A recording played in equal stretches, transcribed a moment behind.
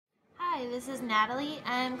this is Natalie.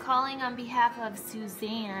 I'm calling on behalf of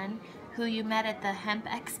Suzanne, who you met at the Hemp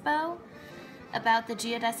Expo, about the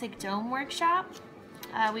Geodesic Dome workshop.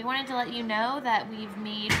 We wanted to let you know that we've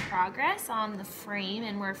made progress on the frame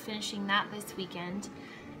and we're finishing that this weekend.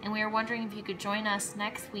 And we were wondering if you could join us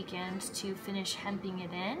next weekend to finish hemping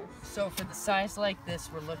it in. So for the size like this,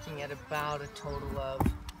 we're looking at about a total of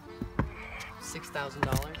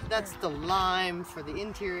 $6,000. That's the lime for the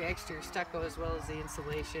interior, exterior stucco, as well as the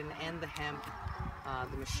insulation and the hemp,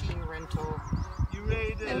 the machine rental,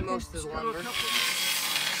 and most of the lumber.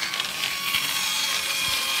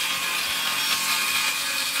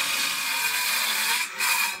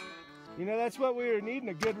 You know, that's what we were needing,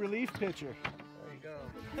 a good relief pitcher. There you go.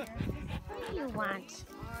 What do you want?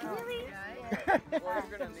 Really?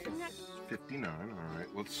 59, all right.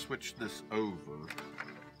 Let's switch this over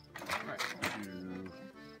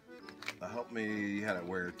to, help me, you had it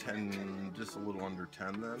where, 10, just a little under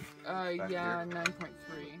 10 then? Yeah, 9.3.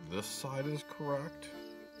 This side is correct.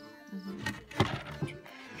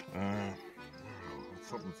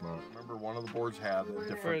 Something's not. Remember, one of the boards had a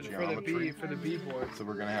different geometry. For the B board. So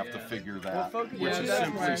we're going to have to figure that, Well, which is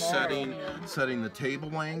simply setting the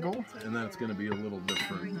table angle, and then it's going to be a little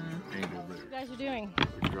different angle there. What you guys are doing?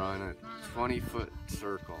 We're drawing a 20-foot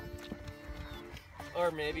circle. Or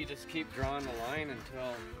maybe just keep drawing the line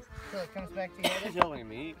until it comes back together. until we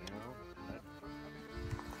meet, you know.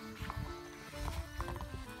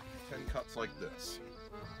 10 cuts like this.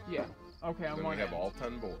 Yeah. Okay, I'm Then on we have it. all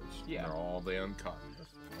 10 boards. Yeah. They're all then cut.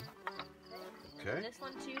 Okay. This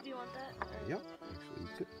one too, do you want that? Yep. Actually, you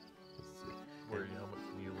could. Let's see. Where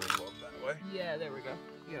you a little up that way? Yeah, there we go.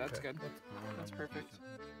 Yeah, that's good. That's perfect.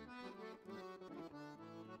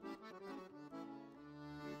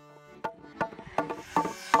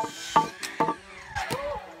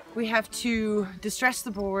 We have to distress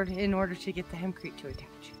the board in order to get the hempcrete to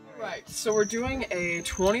attach. Right, so we're doing a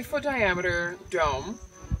 20-foot diameter dome.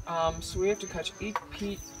 So we have to cut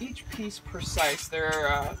each piece precise. There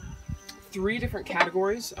are 3 different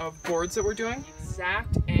categories of boards that we're doing.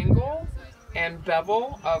 Exact angle and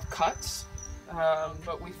bevel of cuts.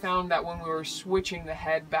 But we found that when we were switching the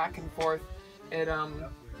head back and forth,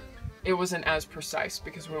 it wasn't as precise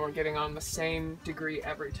because we weren't getting on the same degree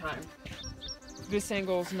every time. This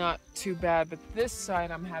angle's not too bad, but this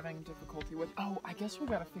side I'm having difficulty with. Oh, I guess we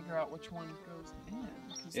gotta figure out which one goes in.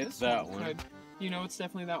 It's that one. You know, it's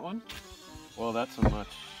definitely that one. Well, that's a much.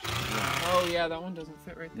 Yeah. Oh yeah, that one doesn't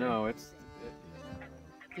fit right there. No, it's.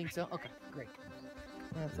 Think so? Okay, great.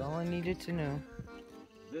 That's all I needed to know.